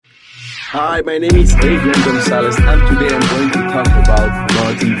Hi, my name is Adrian Gonzalez, and today I'm going to talk about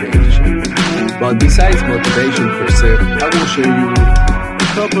motivation. But besides motivation per se, I will show you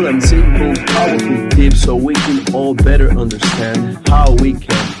a couple of simple, powerful tips so we can all better understand how we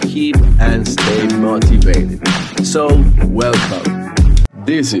can keep and stay motivated. So, welcome.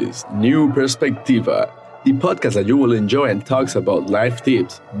 This is New Perspectiva, the podcast that you will enjoy and talks about life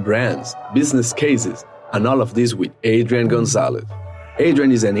tips, brands, business cases, and all of this with Adrian Gonzalez.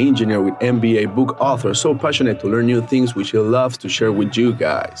 Adrian is an engineer with MBA, book author, so passionate to learn new things which he loves to share with you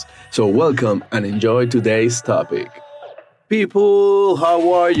guys. So welcome and enjoy today's topic. People,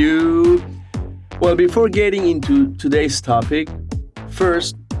 how are you? Well, before getting into today's topic,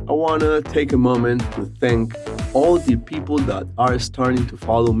 first, I want to take a moment to thank all the people that are starting to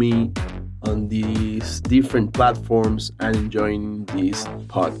follow me on these different platforms and enjoying this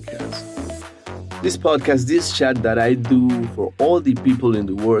podcast. This chat that I do for all the people in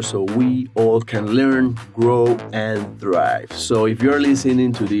the world so we all can learn, grow, and thrive. So if you're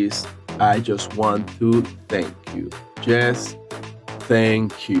listening to this, I just want to thank you. Just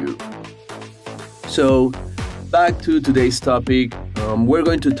thank you. So back to today's topic, we're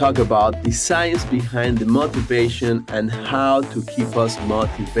going to talk about the science behind the motivation and how to keep us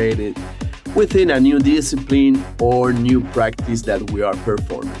motivated within a new discipline or new practice that we are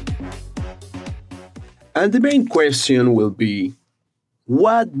performing. And the main question will be,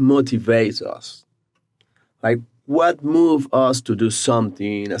 what motivates us? Like, what moves us to do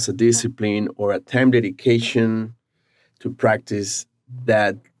something as a discipline or a time dedication to practice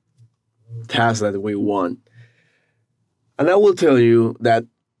that task that we want? And I will tell you that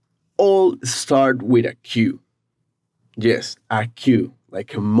all start with a cue. Yes, a cue,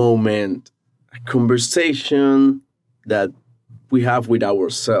 like a moment, a conversation that we have with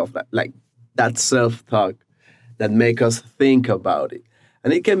ourselves, like that self-talk that make us think about it.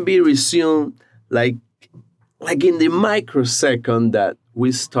 And it can be resumed like in the microsecond that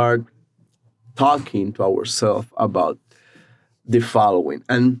we start talking to ourselves about the following.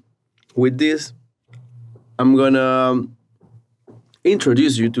 And with this, I'm going to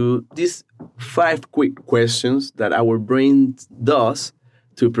introduce you to these 5 quick questions that our brain does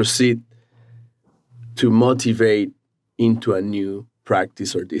to proceed to motivate into a new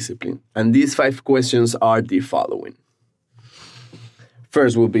practice or discipline. And these 5 questions are the following.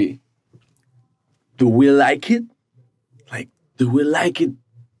 First will be, do we like it? Like, do we like it?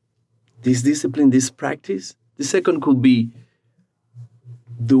 This discipline, this practice? The second could be,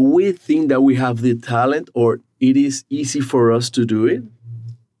 do we think that we have the talent or it is easy for us to do it?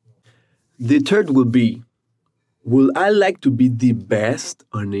 The third will be, will I like to be the best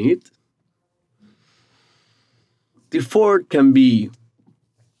on it? The fourth can be,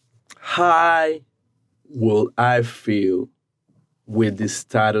 how will I feel with the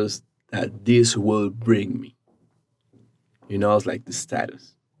status that this will bring me? It's like the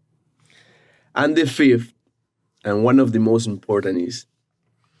status. And the fifth, and one of the most important is,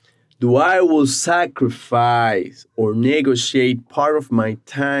 do I will sacrifice or negotiate part of my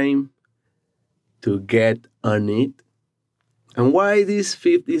time to get on it? And why this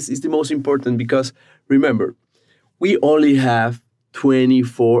fifth is the most important? Because remember, we only have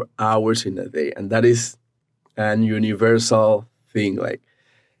 24 hours in a day, and that is an universal thing. Like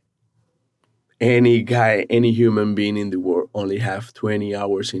any human being in the world only have 20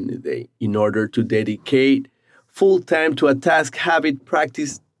 hours in a day in order to dedicate full time to a task, habit,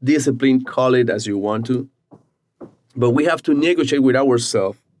 practice, discipline, call it as you want to. But we have to negotiate with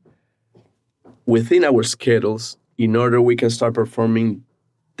ourselves within our schedules in order we can start performing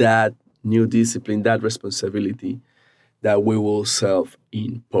that new discipline, that responsibility that we will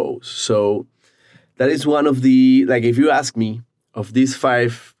self-impose. So that is one of the, like if you ask me of these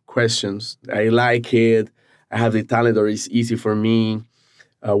 5 questions, I like it, I have the talent or it's easy for me,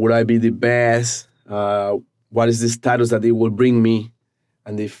 would I be the best, what is the status that it will bring me?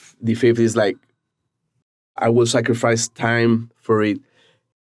 And the fifth is like, I will sacrifice time for it.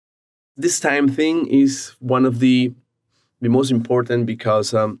 This time thing is one of the most important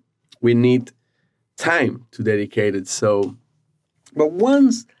because we need time to dedicate it. So, but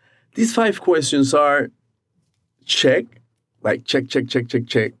once these 5 questions are check,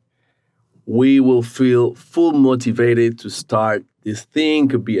 we will feel full motivated to start this thing.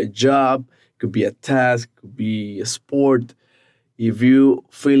 Could be a job, could be a task, could be a sport. If you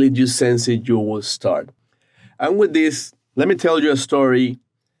feel it, you sense it, you will start. And with this, let me tell you a story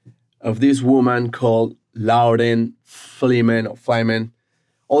of this woman called Lauren Flyman,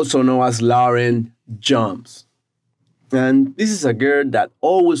 also known as Lauren Jumps. And this is a girl that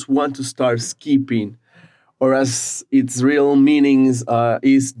always wants to start skipping or as its real meanings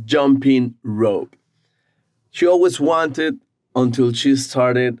is jumping rope. She always wanted until she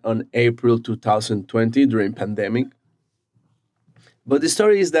started on April 2020 during pandemic. But the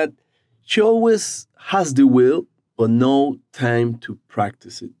story is that she always has the will, but no time to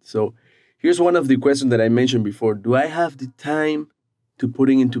practice it. So here's one of the questions that I mentioned before. Do I have the time to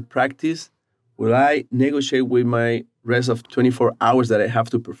putting into practice? Will I negotiate with my rest of 24 hours that I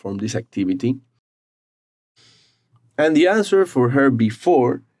have to perform this activity? And the answer for her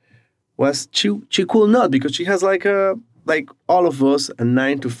before was she could not because she has like all of us a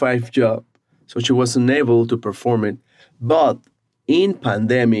 9 to 5 job. So she wasn't able to perform it. But in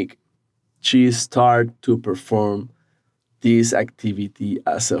pandemic, she started to perform this activity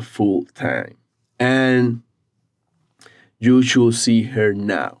as a full time. And you should see her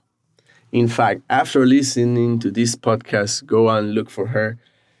now. In fact, after listening to this podcast, go and look for her.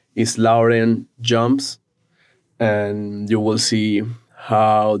 It's Lauren Jumps, and you will see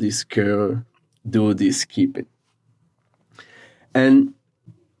how this girl do this keeping. And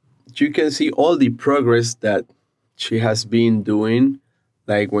you can see all the progress that she has been doing.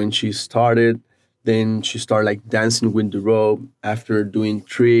 Like when she started, then she started like dancing with the rope after doing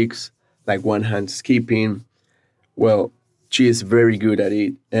tricks, like one hand skipping. Well, she is very good at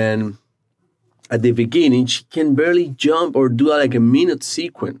it. And at the beginning, she can barely jump or do like a minute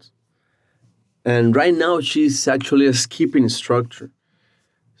sequence. And right now, she's actually a skipping instructor.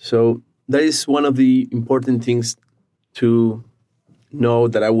 So that is one of the important things to know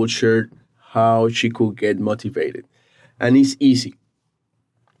that I will share how she could get motivated. And it's easy.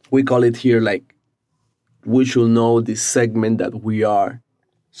 We call it here like we should know the segment that we are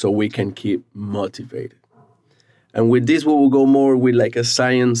so we can keep motivated. And with this, we will go more with like a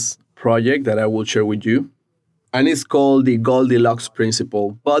science project that I will share with you. And it's called the Goldilocks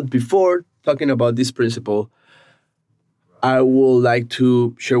principle. But before talking about this principle, I would like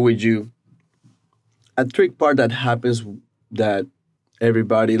to share with you a trick part that happens that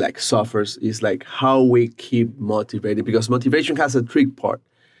everybody like suffers is like how we keep motivated because motivation has a trick part.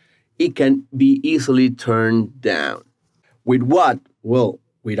 It can be easily turned down. With what? Well,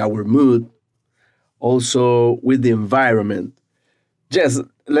 with our mood, also with the environment. Just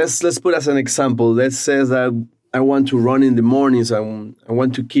let's put as an example. Let's say that I want to run in the mornings. I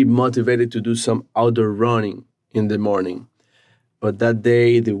want to keep motivated to do some outdoor running in the morning. But that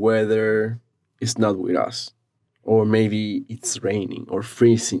day the weather is not with us. Or maybe it's raining or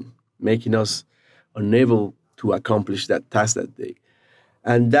freezing, making us unable to accomplish that task that day.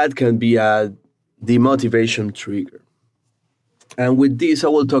 And that can be a demotivation trigger. And with this, I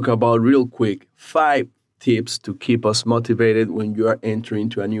will talk about real quick 5 tips to keep us motivated when you are entering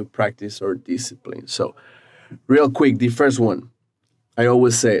into a new practice or discipline. So, real quick, the first one, I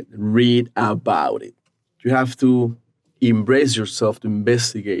always say, read about it. You have to embrace yourself, to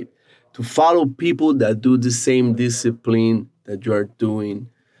investigate, to follow people that do the same discipline that you are doing,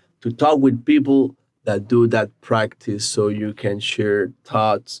 to talk with people that do that practice so you can share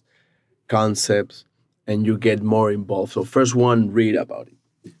thoughts, concepts, and you get more involved. So first one, read about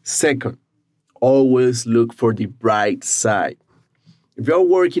it. Second, always look for the bright side. If you're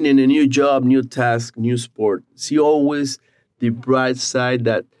working in a new job, new task, new sport, see always the bright side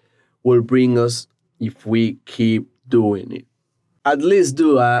that will bring us if we keep doing it. At least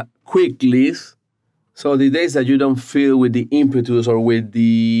do a quick list. So the days that you don't feel with the impetus or with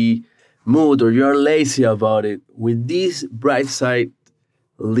the mood or you're lazy about it, with this bright side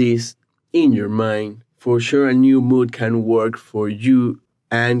list in your mind, for sure a new mood can work for you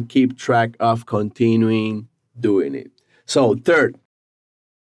and keep track of continuing doing it. So third,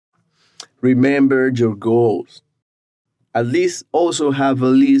 remember your goals. At least also have a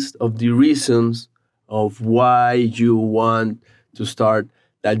list of the reasons of why you want to start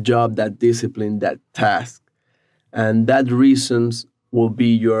that job, that discipline, that task. And that reasons will be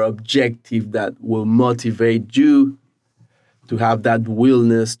your objective that will motivate you to have that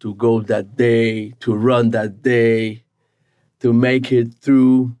willness to go that day, to run that day, to make it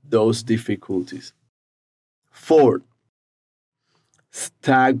through those difficulties. Fourth,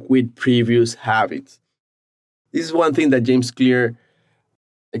 stuck with previous habits. This is one thing that James Clear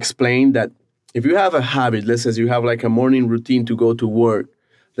explained that if you have a habit, let's say you have like a morning routine to go to work,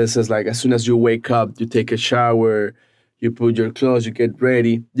 let's say like as soon as you wake up, you take a shower, you put your clothes, you get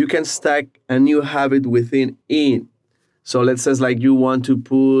ready, you can stack a new habit within it. So let's say like you want to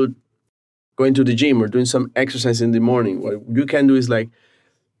put going to the gym or doing some exercise in the morning. What you can do is like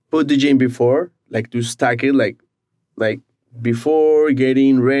put the gym before, like to stack it, like before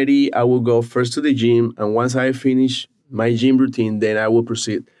getting ready, I will go first to the gym, and once I finish my gym routine, then I will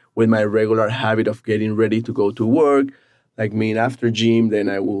proceed with my regular habit of getting ready to go to work. Like me after gym, then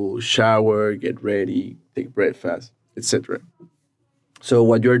I will shower, get ready, take breakfast, etc. So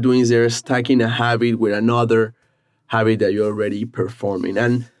what you're doing is you're stacking a habit with another habit that you're already performing.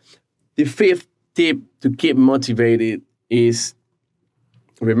 And the fifth tip to keep motivated is,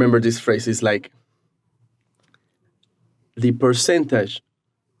 remember this phrase, is like the percentage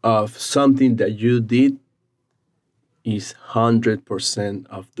of something that you did is 100%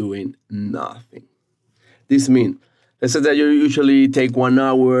 of doing nothing. This means, let's say that you usually take 1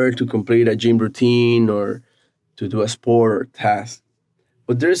 hour to complete a gym routine or to do a sport or task.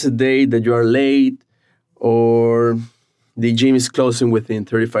 But there's a day that you are late or the gym is closing within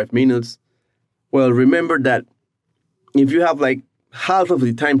 35 minutes. Well, remember that if you have like half of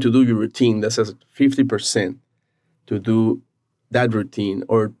the time to do your routine, that says 50% to do that routine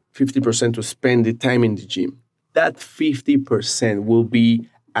or 50% to spend the time in the gym, that 50% will be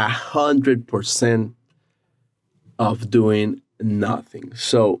 100% of doing nothing.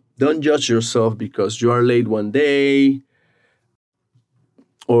 So don't judge yourself because you are late one day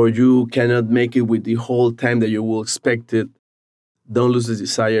or you cannot make it with the whole time that you will expect it. Don't lose the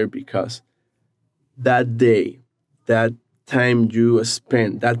desire because that day, that time you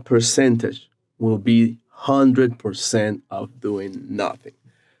spend, that percentage will be 100% of doing nothing.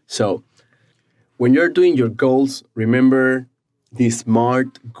 So when you're doing your goals, remember the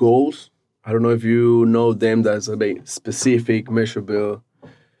SMART goals. I don't know if you know them. That's a very specific, measurable,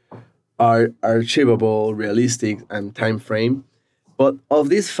 are achievable, realistic, and time frame. But of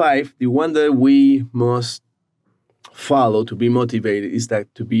these five, the one that we must follow to be motivated is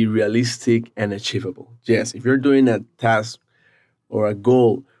that to be realistic and achievable. Yes, if you're doing a task or a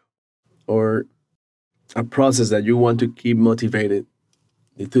goal or a process that you want to keep motivated,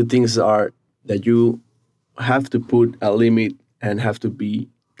 the two things are that you have to put a limit and have to be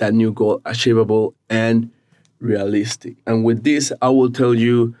that new goal achievable and realistic. And with this, I will tell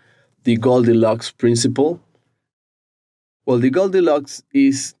you the Goldilocks principle. Well, the Goldilocks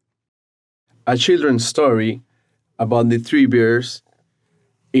is a children's story about the three bears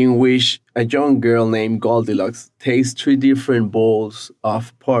in which a young girl named Goldilocks takes three different bowls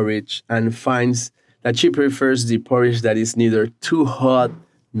of porridge and finds that she prefers the porridge that is neither too hot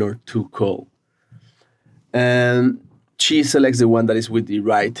nor too cold. And she selects the one that is with the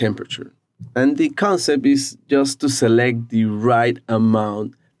right temperature. And the concept is just to select the right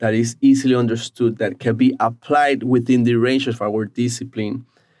amount that is easily understood, that can be applied within the range of our discipline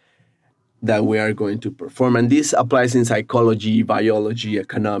that we are going to perform. And this applies in psychology, biology,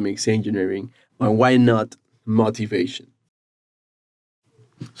 economics, engineering, and why not motivation?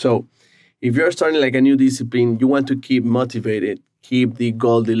 So if you're starting like a new discipline, you want to keep motivated, keep the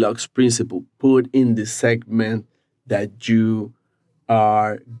Goldilocks principle. Put in the segment that you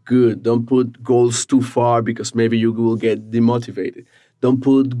are good. Don't put goals too far because maybe you will get demotivated. Don't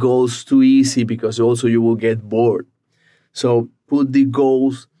put goals too easy because also you will get bored. So put the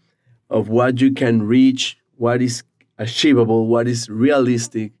goals of what you can reach, what is achievable, what is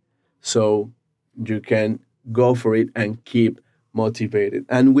realistic, so you can go for it and keep motivated.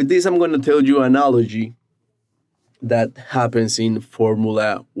 And with this, I'm going to tell you an analogy that happens in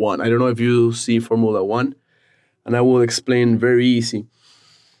Formula One. I don't know if you see Formula One, and I will explain very easy.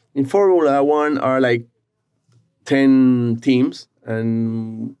 In Formula One are like 10 teams,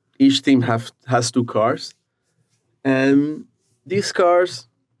 and each team has two cars. And these cars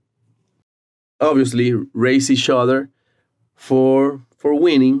obviously race each other for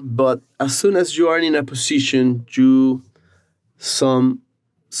winning, but as soon as you are in a position, you some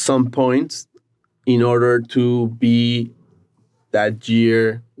points in order to be that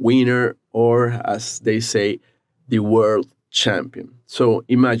year winner, or as they say, the world champion. So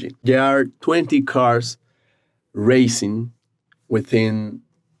imagine there are 20 cars racing within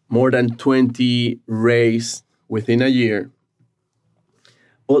more than 20 races within a year.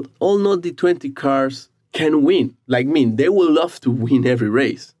 But all not the 20 cars can win. Like me, they will love to win every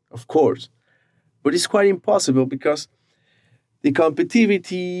race, of course. But it's quite impossible because the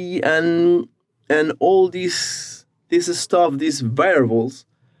competitivity and all this stuff, these variables,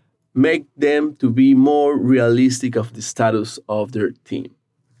 make them to be more realistic of the status of their team.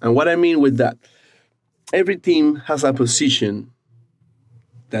 And what I mean with that, every team has a position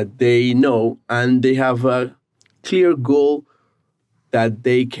that they know, and they have a clear goal that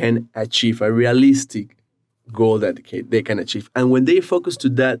they can achieve, a realistic goal that they can achieve. And when they focus to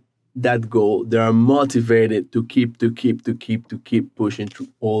that goal, they are motivated to keep pushing through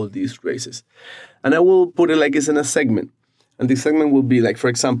all these races. And I will put it like it's in a segment. And the segment will be like, for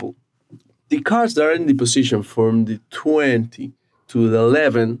example, the cars that are in the position from the 20 to the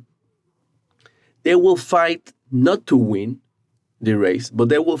 11, they will fight not to win the race, but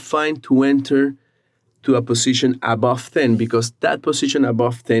they will fight to enter to a position above 10, because that position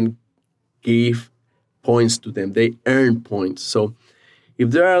above 10 give points to them. They earn points. So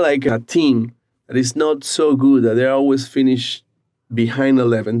if they are like a team that is not so good, that they always finish behind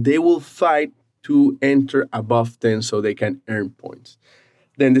 11, they will fight to enter above 10 so they can earn points.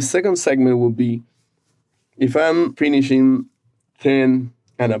 Then the second segment will be, if I'm finishing 10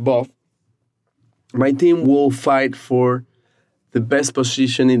 and above, my team will fight for the best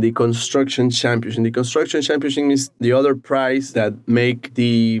position in the construction championship. The construction championship is the other prize that make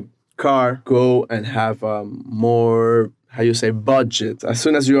the car go and have more, budget. As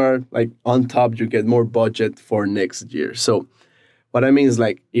soon as you are like on top, you get more budget for next year. So what I mean is,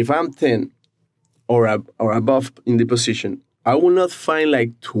 like, if I'm 10 or above in the position, I will not find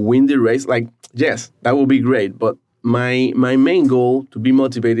like to win the race. Like, yes, that will be great, but my main goal to be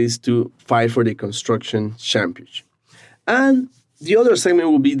motivated is to fight for the construction championship. And the other segment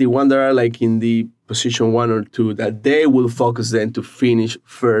will be the one that are like in the position 1 or 2, that they will focus then to finish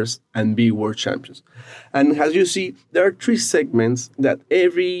first and be world champions. And as you see, there are 3 segments that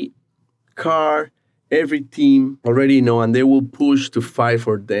every car, every team already know, and they will push to fight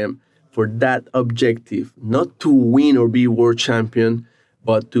for them, for that objective, not to win or be world champion,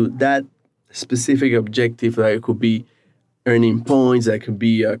 but to that specific objective. That it could be earning points, that could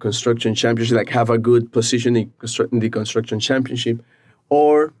be a construction championship, like have a good position in the construction championship,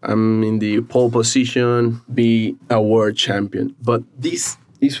 or in the pole position, be a world champion. But this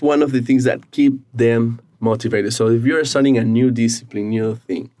is one of the things that keep them motivated. So if you're starting a new discipline, new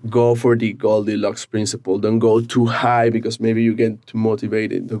thing, go for the Goldilocks principle. Don't go too high because maybe you get too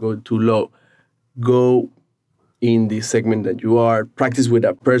motivated. Don't go too low. Go in the segment that you are. Practice with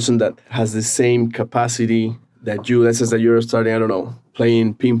a person that has the same capacity that you. Let's say that you're starting,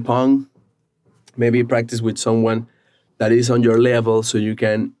 playing ping pong. Maybe practice with someone that is on your level so you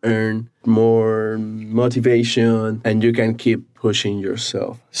can earn more motivation and you can keep pushing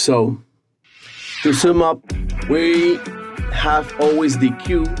yourself. So to sum up, we have always the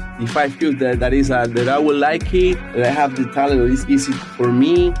 5 cues that is that I will like it, that I have the talent, that is easy for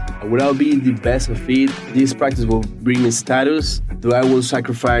me. Without being the best of it, this practice will bring me status, though I will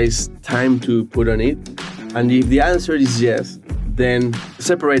sacrifice time to put on it. And if the answer is yes, then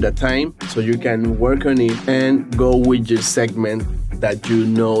separate the time so you can work on it and go with your segment that you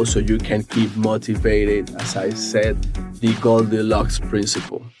know so you can keep motivated. As I said, the Goldilocks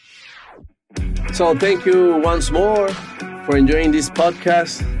principle. So thank you once more for enjoying this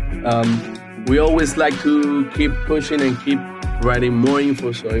podcast. We always like to keep pushing and keep writing more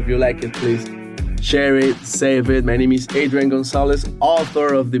info. So if you like it, please share it, save it. My name is Adrian Gonzalez,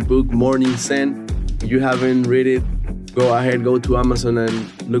 author of the book Morning Zen. If you haven't read it, go ahead, go to Amazon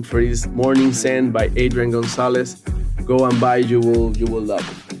and look for this Morning Zen by Adrian Gonzalez. Go and buy it, you will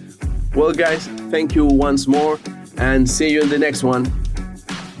love it. Well, guys, thank you once more and see you in the next one.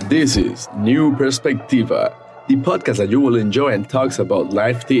 This is New Perspectiva, the podcast that you will enjoy and talks about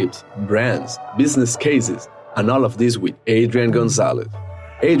life tips, brands, business cases, and all of this with Adrian Gonzalez.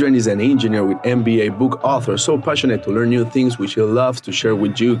 Adrian is an engineer with MBA, book author, so passionate to learn new things which he loves to share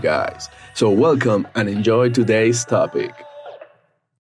with you guys. So welcome and enjoy today's topic.